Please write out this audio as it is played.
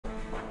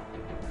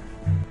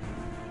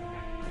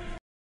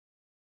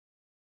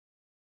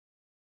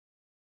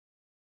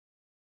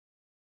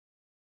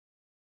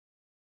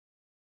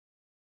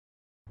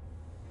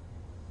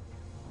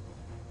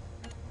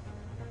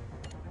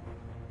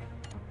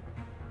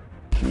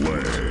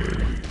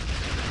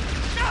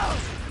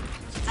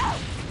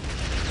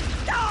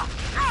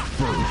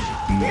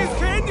His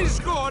head is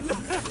gone!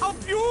 How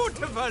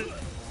beautiful!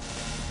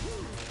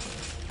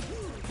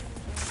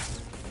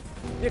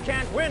 You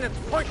can't win. It's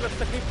pointless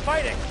to keep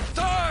fighting.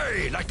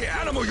 Die like the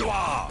animal you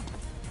are!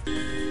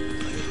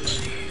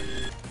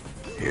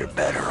 You're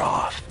better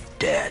off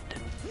dead.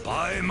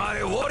 By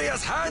my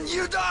warrior's hand,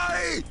 you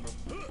die!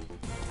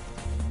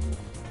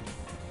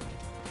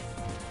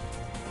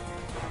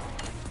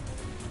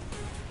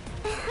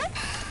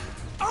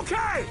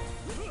 Okay!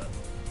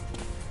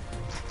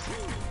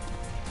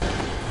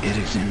 It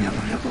is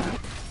inevitable.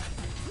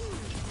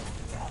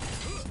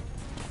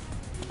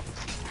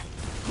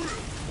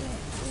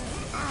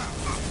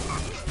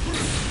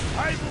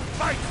 I will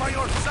fight by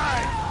your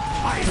side!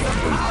 By the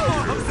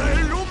power of the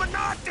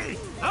Illuminati!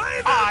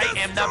 I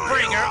am the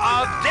bringer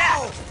of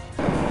death!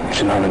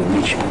 It's not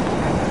unleashing.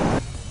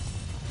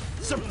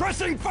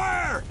 Suppressing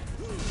fire!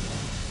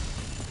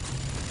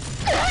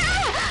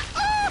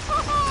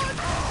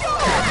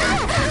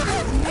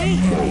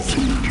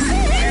 Beautiful!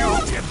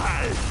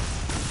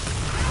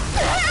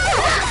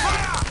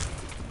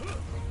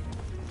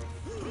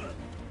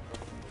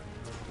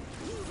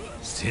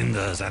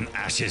 Cinders and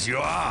ashes you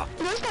are!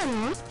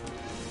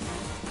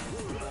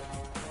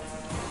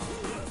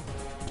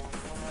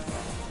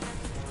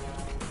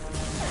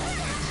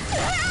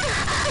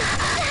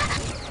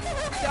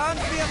 Don't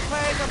be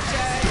afraid of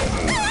death!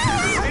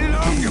 I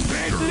long to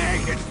bathe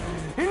naked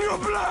in your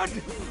blood!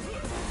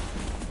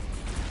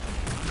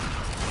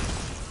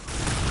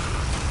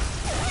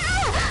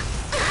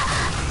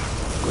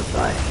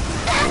 Goodbye.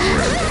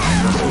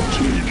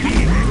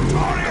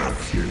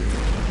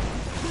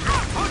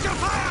 Hold your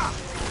fire!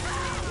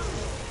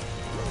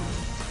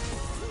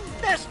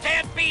 This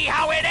can't be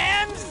how it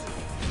ends!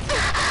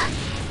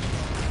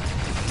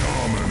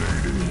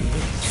 Dominating.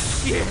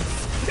 Yes!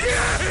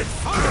 Yes!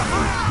 Hold your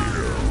fire!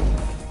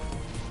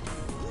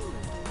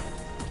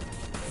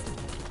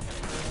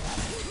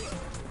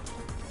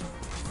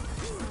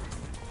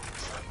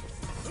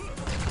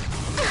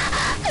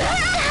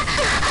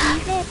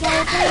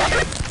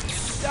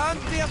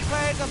 Don't be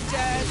afraid of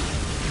death!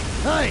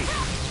 Hey!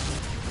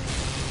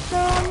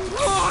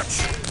 Watch!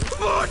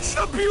 Watch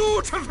the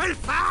beautiful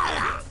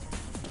fire!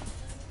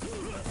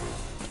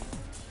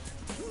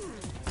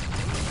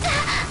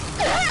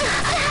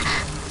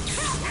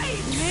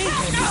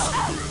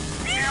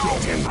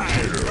 Beautiful!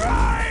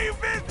 Drive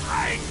with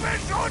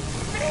anguish und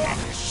fear!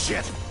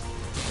 Shit!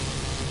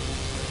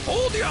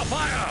 Hold your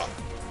fire!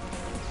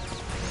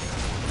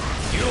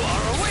 You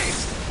are a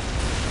waste!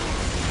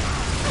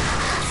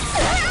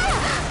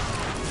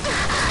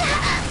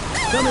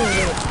 Come here,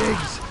 little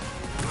pigs.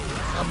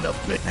 I'm the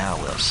bit. Now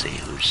we'll see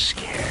who's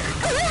scared.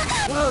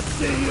 We'll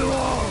see you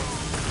all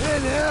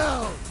in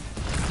hell.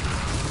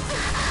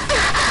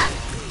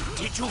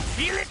 Did you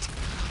feel it?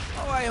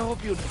 Oh, I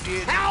hope you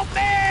did. Help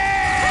me!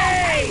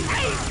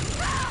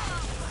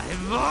 I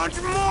want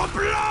more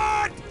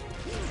blood!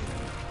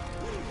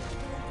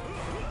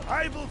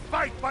 I will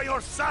fight by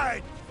your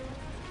side!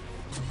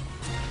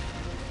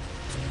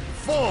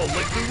 Fall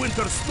like the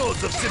winter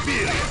snows of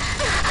Siberia!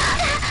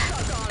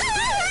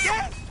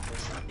 Yes!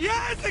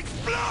 Yes,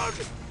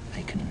 explode!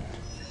 I can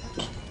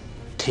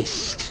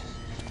taste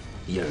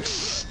your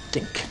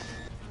stink.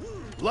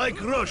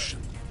 Like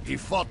Russian, he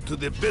fought to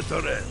the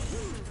bitter end.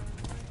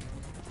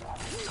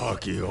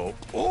 Takio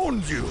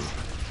owns you!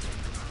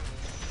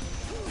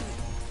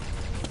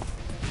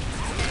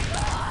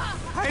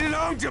 I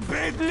long to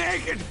bathe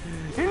naked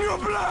in your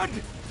blood!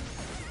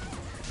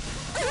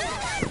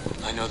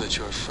 I know that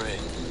you're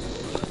afraid.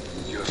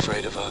 You're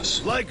afraid of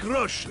us. Like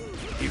Russian,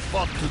 he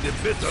fought to the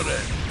bitter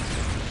end.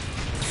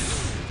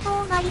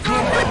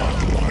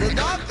 The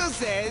doctor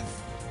says...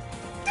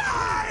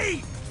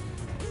 Die!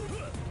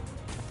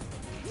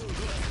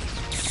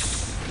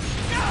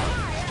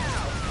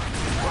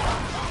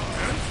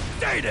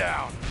 Stay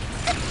down!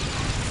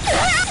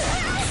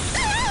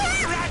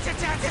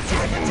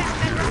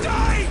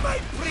 Die, my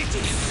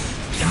pretty!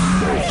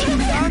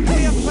 Don't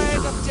be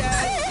afraid of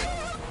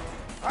death!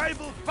 I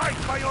will fight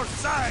by your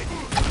side!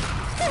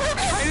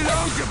 I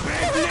long to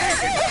bathe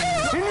naked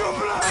in your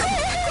blood!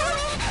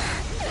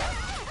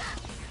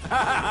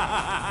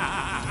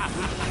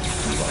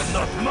 You are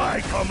not my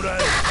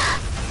comrade!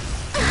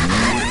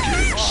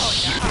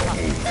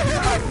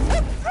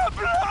 The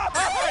blood!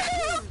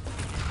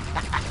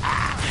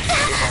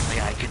 If only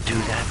I could do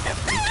that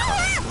every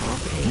time.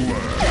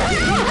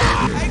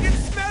 I can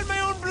smell my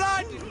own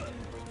blood!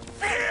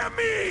 Fear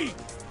me!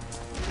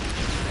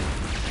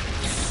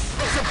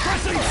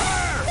 Suppressing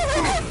fire!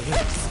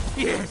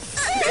 Yes!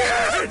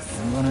 Yes!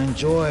 I'm gonna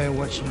enjoy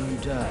watching you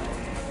die.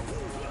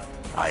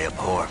 I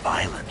abhor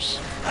violence.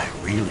 I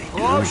really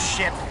do. Oh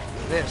shit!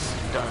 This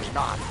does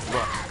not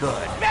look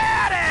good.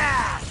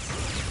 Badass!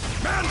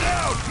 Man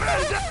down!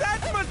 Man down!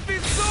 That must be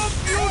so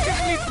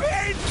beautifully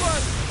painful!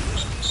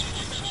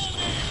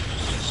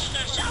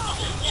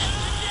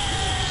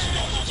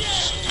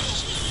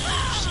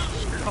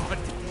 Blood!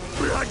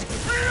 Blood!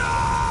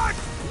 Blood!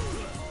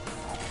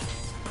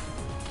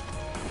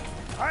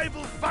 I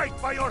will fight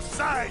by your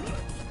side!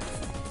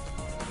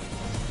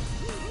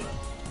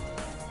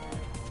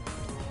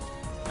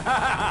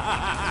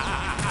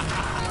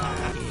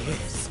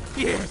 Yes,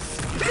 yes,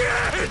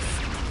 yes!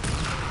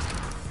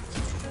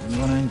 I'm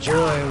gonna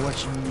enjoy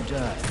watching you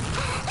die.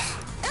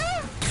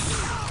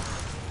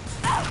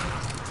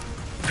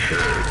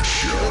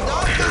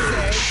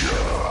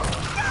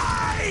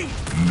 Die!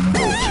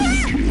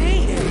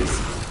 Multi-kills.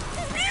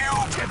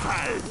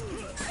 Beautiful!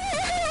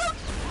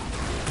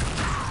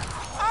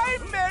 I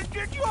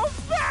melted your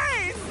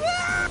face!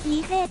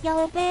 Eat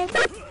your bed.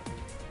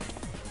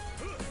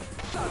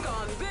 Suck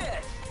on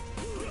this!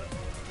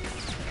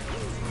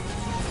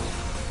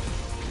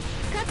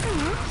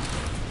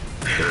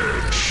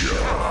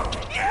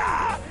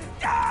 Yeah!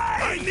 Die!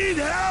 I need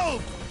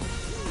help!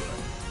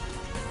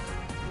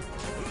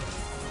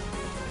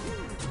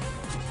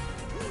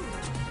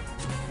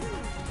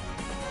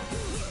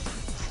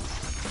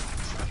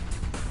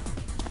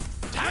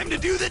 Time to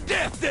do the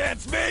death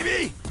dance,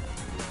 baby!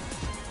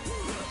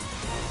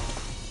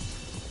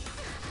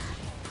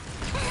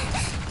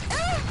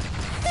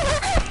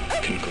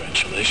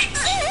 Congratulations.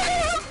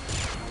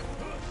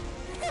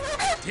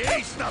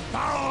 Taste the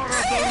power of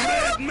the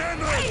red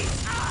memory!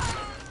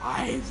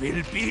 I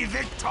will be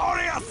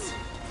victorious!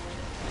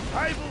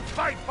 I will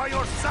fight by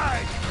your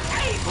side!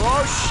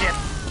 Oh shit!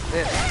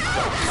 This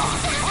does not.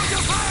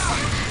 Under fire!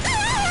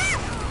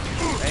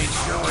 Ain't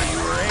sure where you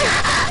were aiming.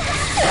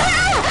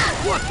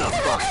 What the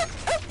fuck?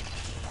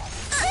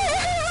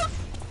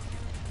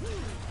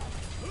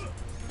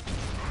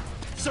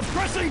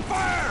 Suppressing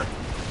fire!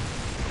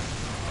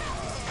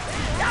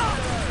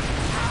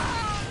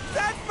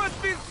 That must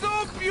be so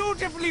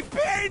beautifully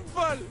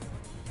painful!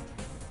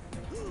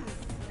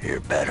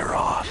 You're better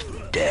off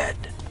dead.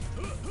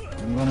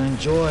 I'm gonna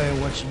enjoy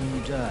watching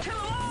you die.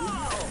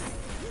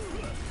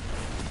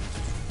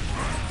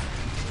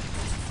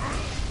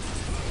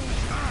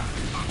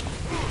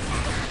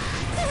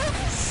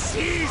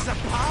 Seize the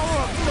power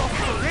of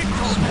Dr.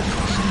 Richter!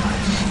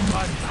 One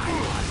by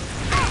one,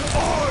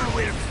 all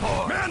will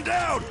fall! Man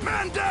down!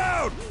 Man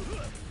down!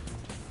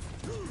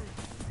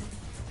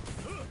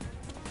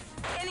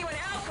 Anyone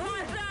else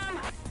want some?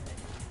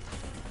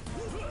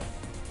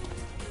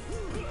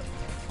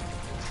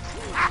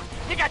 Ah,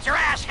 you got your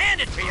ass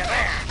handed to you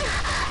there.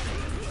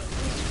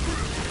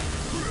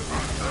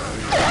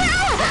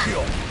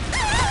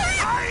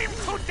 Time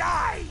to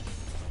die!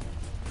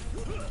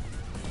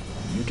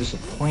 You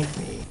disappoint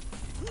me.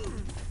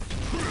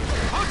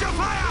 Hold your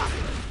fire!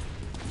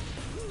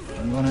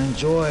 I'm gonna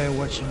enjoy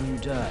watching you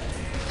die.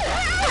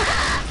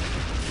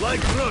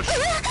 Like Rush!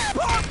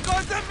 Pop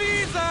goes the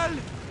weasel!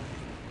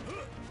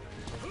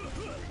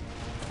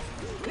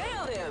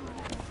 Nailed him!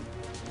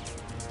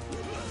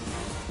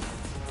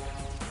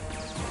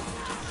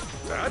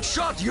 That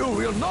shot you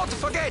will not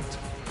forget!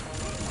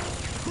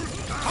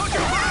 Hold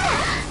your fire!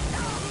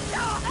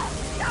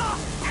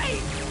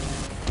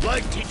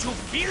 Like, did you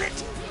feel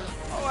it?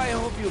 Oh, I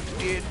hope you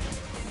did.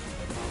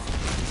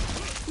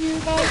 You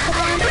guys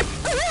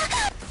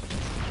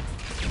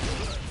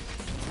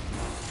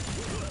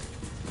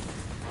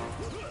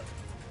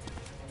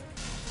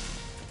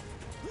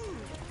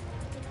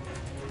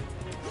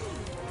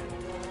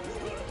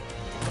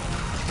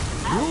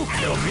You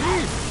kill me?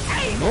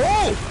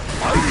 No!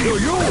 I kill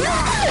you!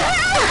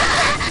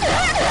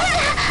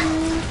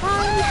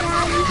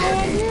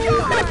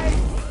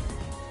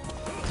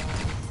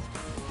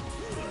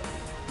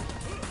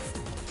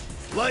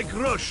 Like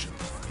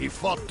Russians, he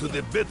fought to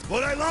the bit.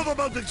 What I love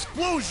about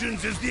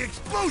explosions is the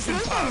explosion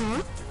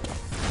part!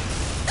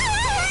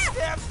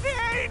 Their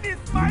pain is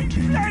my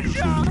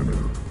pleasure!